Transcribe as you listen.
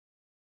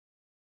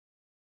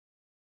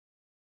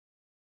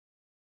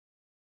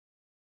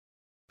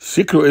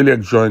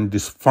Sacroiliac joint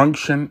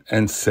dysfunction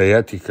and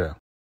sciatica.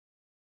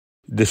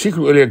 The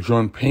sacroiliac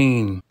joint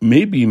pain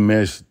may be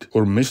missed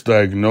or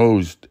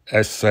misdiagnosed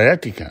as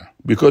sciatica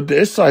because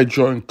the SI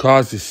joint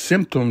causes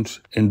symptoms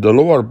in the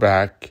lower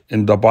back,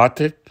 in the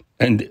buttock,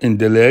 and in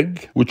the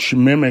leg, which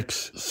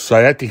mimics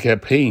sciatica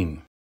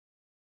pain.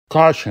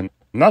 Caution: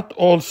 not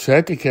all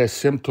sciatica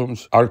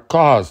symptoms are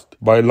caused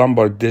by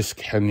lumbar disc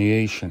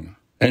herniation,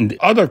 and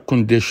other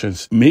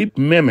conditions may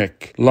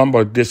mimic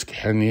lumbar disc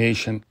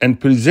herniation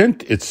and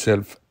present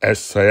itself as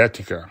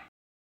sciatica.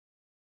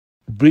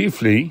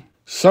 Briefly,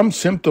 some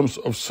symptoms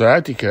of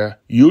sciatica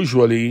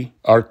usually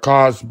are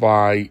caused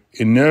by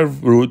a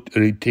nerve root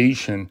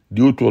irritation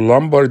due to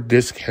lumbar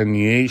disc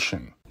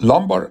herniation,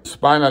 lumbar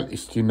spinal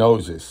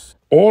stenosis,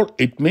 or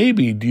it may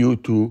be due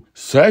to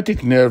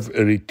sciatic nerve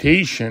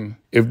irritation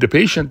if the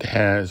patient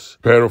has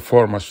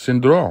Piriformis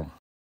syndrome.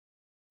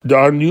 There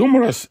are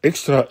numerous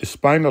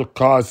extraspinal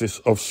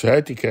causes of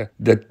sciatica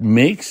that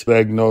makes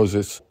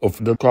diagnosis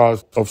of the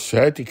cause of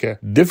sciatica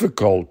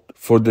difficult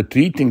for the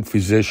treating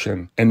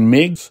physician and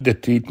makes the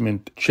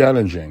treatment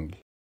challenging.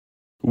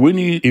 When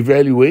you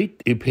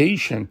evaluate a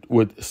patient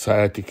with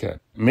sciatica,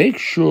 make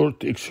sure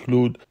to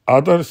exclude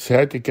other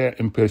sciatica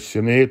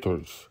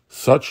impersonators,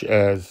 such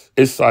as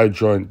SI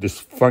joint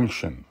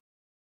dysfunction.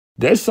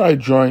 The SI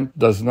joint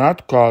does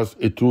not cause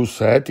a true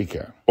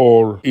sciatica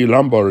or a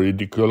lumbar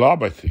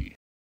radiculopathy.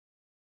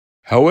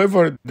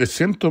 However, the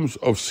symptoms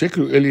of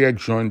sacroiliac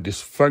joint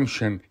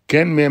dysfunction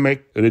can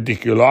mimic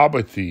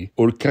radiculopathy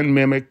or can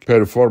mimic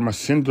Piriformis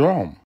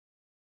syndrome.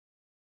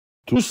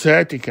 True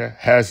sciatica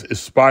has a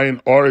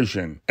spine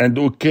origin and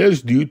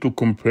occurs due to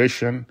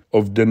compression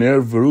of the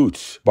nerve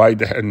roots by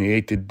the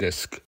herniated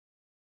disc.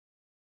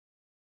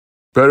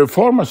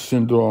 Piriformis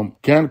syndrome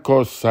can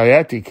cause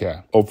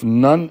sciatica of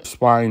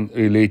non-spine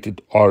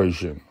related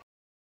origin.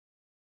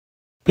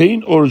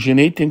 Pain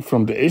originating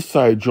from the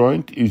SI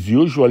joint is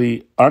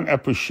usually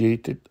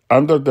unappreciated,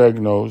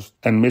 underdiagnosed,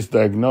 and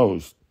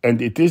misdiagnosed,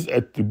 and it is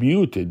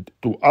attributed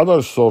to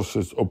other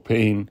sources of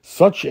pain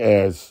such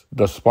as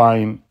the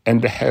spine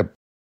and the hip.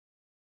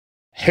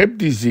 Hip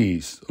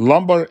disease,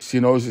 lumbar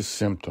stenosis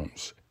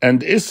symptoms,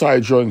 and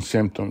SI joint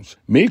symptoms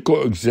may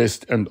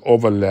coexist and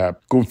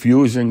overlap,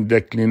 confusing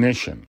the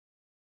clinician.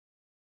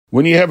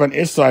 When you have an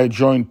SI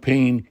joint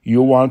pain,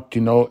 you want to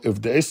know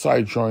if the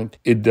SI joint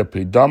is the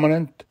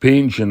predominant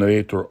pain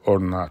generator or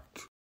not.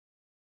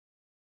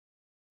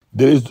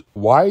 There is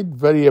wide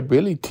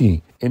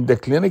variability in the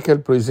clinical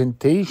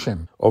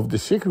presentation of the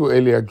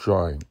sacroiliac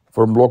joint,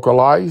 from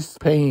localized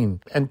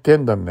pain and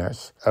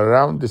tenderness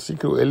around the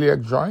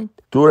sacroiliac joint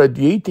to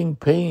radiating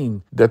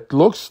pain that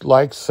looks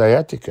like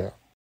sciatica.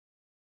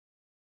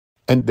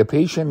 And the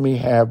patient may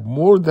have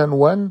more than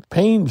one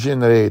pain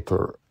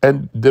generator,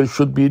 and there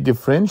should be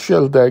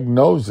differential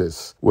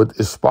diagnosis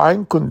with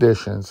spine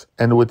conditions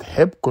and with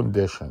hip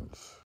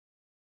conditions.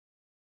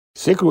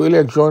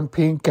 Sacroiliac joint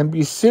pain can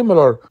be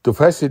similar to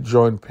facet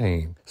joint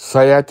pain,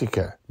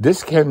 sciatica,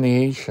 disc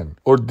herniation,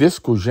 or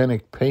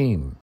discogenic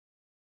pain.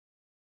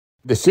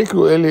 The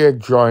sacroiliac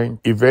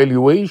joint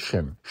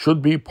evaluation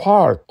should be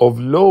part of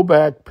low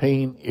back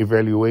pain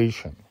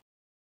evaluation.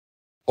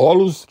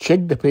 Always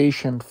check the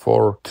patient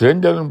for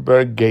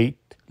Trendelenburg gait,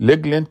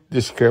 leg length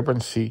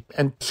discrepancy,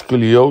 and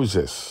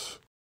scoliosis.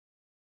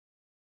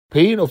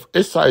 Pain of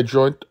SI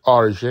joint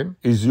origin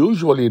is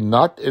usually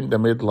not in the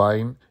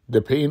midline.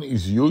 The pain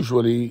is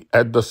usually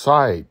at the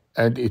side,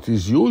 and it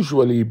is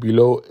usually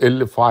below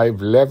L5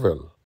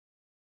 level.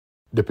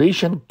 The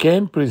patient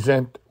can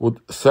present with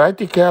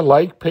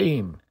sciatica-like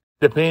pain.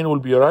 The pain will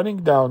be running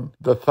down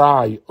the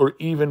thigh or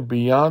even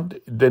beyond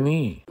the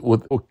knee,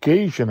 with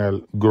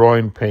occasional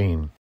groin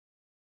pain.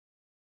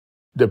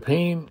 The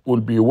pain will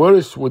be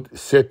worse with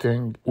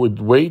sitting, with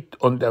weight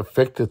on the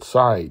affected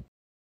side.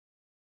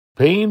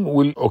 Pain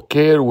will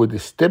occur with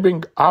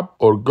stepping up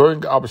or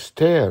going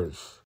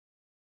upstairs.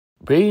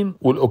 Pain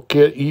will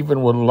occur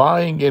even when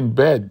lying in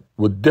bed,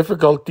 with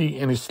difficulty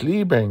in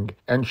sleeping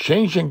and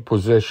changing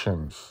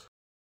positions.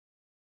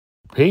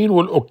 Pain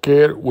will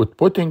occur with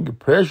putting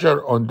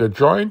pressure on the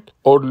joint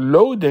or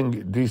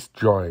loading this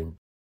joint.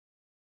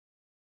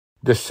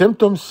 The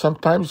symptoms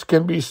sometimes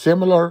can be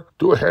similar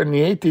to a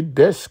herniated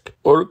disc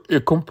or a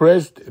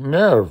compressed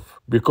nerve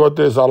because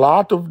there's a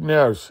lot of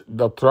nerves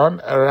that run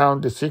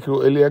around the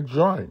sacroiliac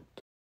joint.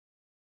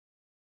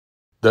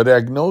 The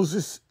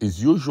diagnosis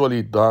is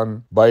usually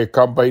done by a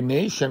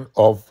combination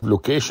of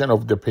location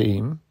of the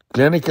pain,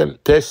 clinical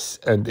tests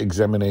and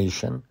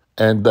examination,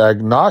 and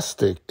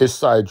diagnostic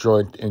SI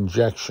joint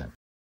injection.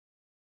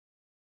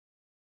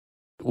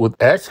 With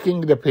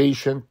asking the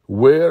patient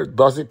where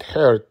does it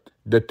hurt,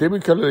 the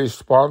typical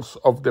response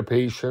of the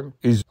patient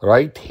is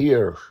right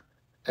here,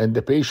 and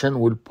the patient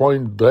will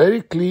point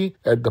directly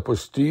at the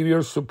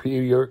posterior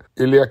superior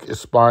iliac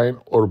spine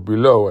or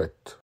below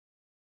it.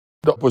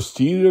 The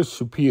posterior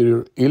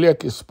superior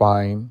iliac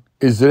spine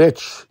is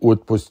rich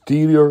with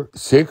posterior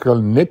sacral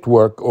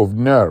network of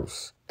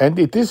nerves, and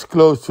it is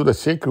close to the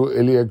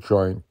sacroiliac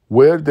joint,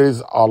 where there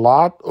is a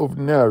lot of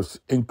nerves,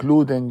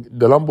 including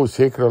the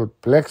lumbosacral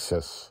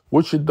plexus,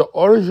 which is the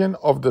origin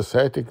of the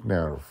sciatic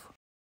nerve.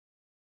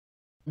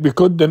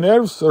 Because the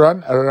nerves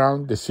run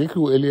around the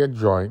sacroiliac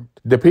joint,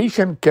 the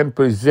patient can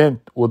present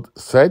with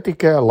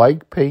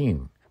sciatica-like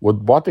pain,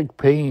 with buttock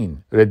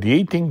pain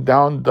radiating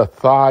down the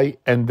thigh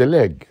and the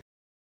leg.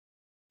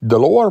 The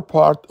lower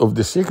part of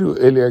the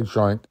sacroiliac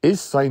joint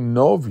is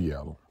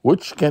synovial,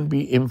 which can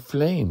be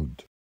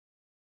inflamed.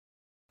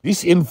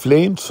 This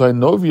inflamed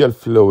synovial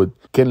fluid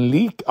can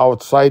leak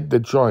outside the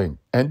joint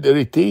and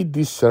irritate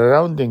the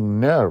surrounding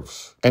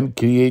nerves and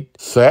create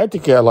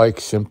sciatica-like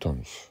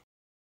symptoms.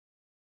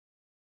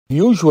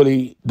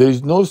 Usually, there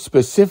is no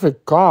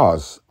specific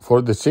cause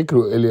for the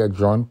sacroiliac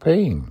joint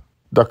pain.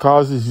 The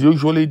cause is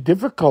usually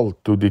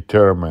difficult to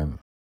determine.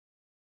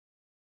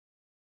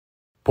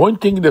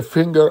 Pointing the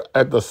finger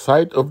at the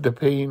site of the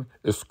pain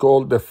is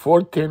called the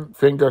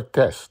 14-finger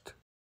test.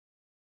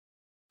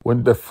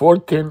 When the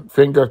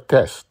 14-finger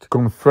test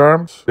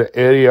confirms the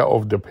area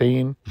of the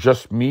pain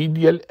just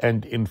medial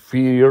and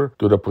inferior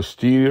to the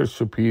posterior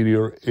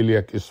superior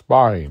iliac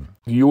spine,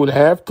 you will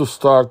have to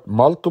start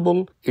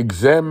multiple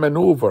exam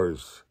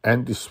maneuvers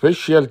and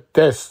special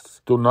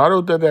tests to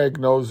narrow the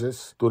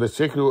diagnosis to the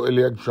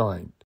sacroiliac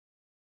joint.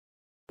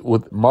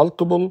 With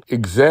multiple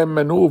exam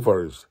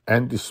maneuvers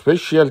and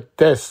special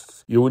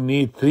tests, you will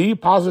need 3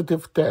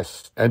 positive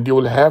tests, and you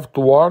will have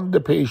to warn the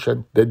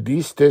patient that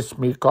these tests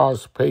may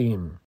cause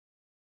pain.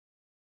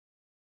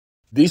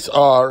 These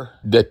are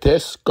the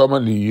tests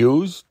commonly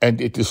used, and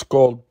it is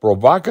called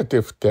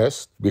provocative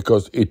test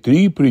because it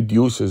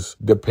reproduces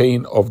the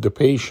pain of the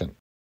patient.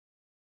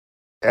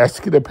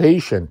 Ask the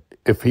patient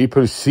if he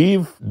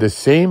perceives the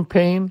same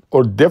pain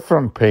or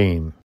different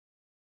pain.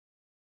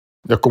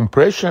 The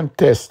compression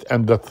test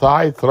and the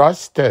thigh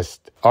thrust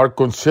test are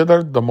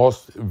considered the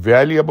most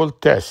valuable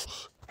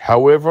tests.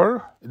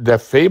 However, the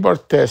Faber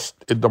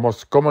test is the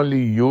most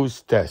commonly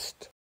used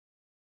test.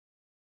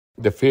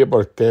 The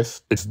Faber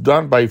test is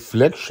done by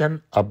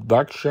flexion,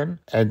 abduction,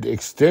 and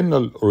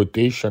external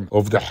rotation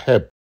of the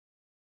hip.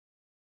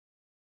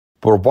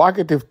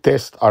 Provocative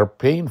tests are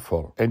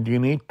painful, and you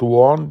need to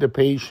warn the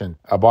patient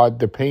about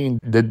the pain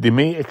that they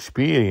may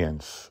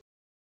experience.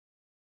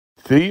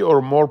 3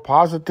 or more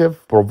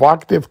positive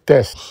provocative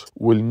tests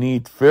will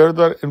need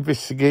further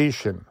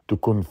investigation to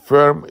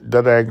confirm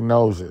the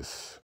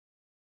diagnosis.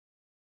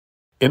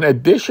 In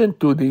addition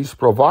to these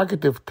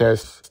provocative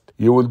tests,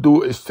 you will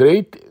do a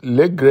straight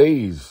leg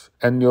raise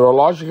and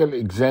neurological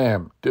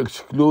exam to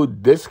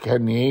exclude disc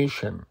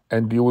herniation,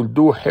 and you will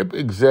do hip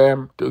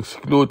exam to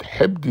exclude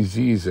hip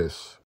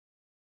diseases.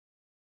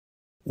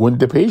 When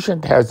the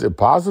patient has a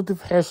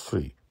positive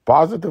history,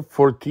 positive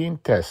 14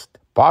 test,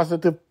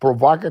 positive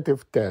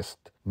provocative test,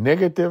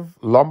 negative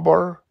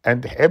lumbar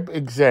and hip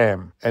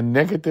exam, and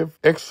negative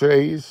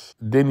x-rays,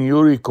 then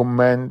you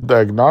recommend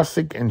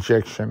diagnostic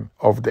injection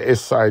of the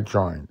SI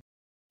joint.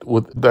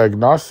 With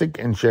diagnostic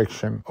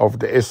injection of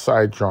the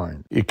SI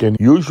joint, you can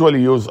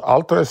usually use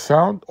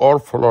ultrasound or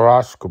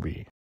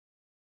fluoroscopy.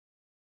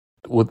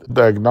 With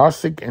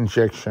diagnostic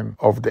injection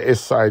of the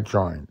SI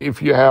joint,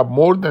 if you have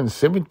more than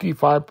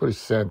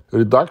 75%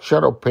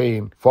 reduction of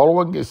pain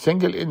following a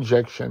single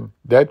injection,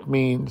 that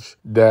means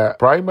the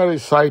primary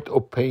site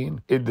of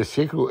pain is the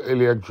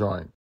sacroiliac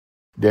joint.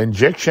 The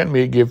injection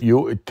may give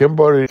you a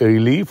temporary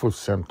relief of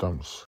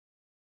symptoms.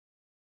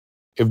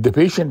 If the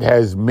patient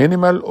has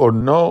minimal or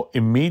no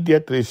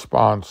immediate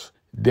response,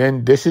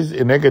 then this is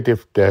a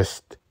negative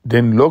test.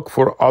 Then look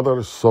for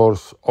other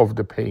source of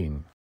the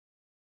pain.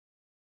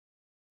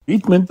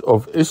 Treatment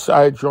of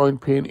SI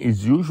joint pain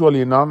is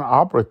usually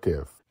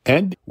non-operative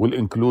and will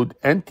include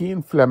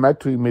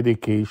anti-inflammatory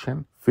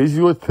medication,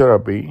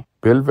 physiotherapy,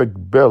 pelvic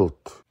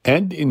belt,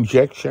 and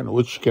injection,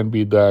 which can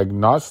be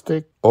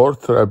diagnostic or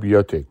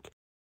therapeutic.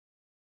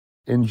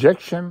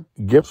 Injection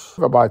gives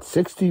about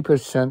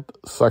 60%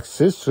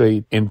 success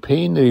rate in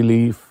pain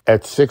relief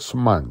at 6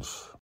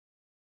 months.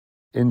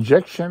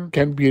 Injection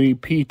can be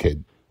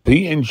repeated,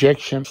 3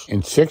 injections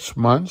in 6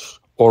 months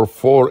or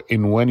 4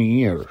 in 1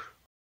 year.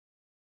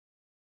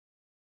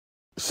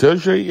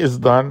 Surgery is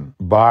done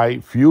by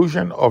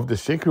fusion of the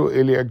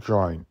sacroiliac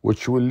joint,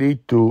 which will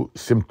lead to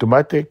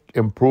symptomatic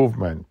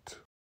improvement.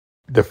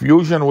 The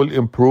fusion will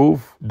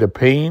improve the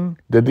pain,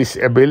 the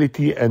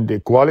disability, and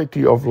the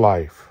quality of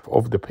life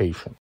of the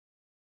patient.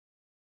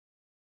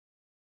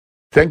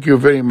 Thank you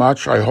very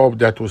much. I hope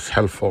that was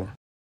helpful.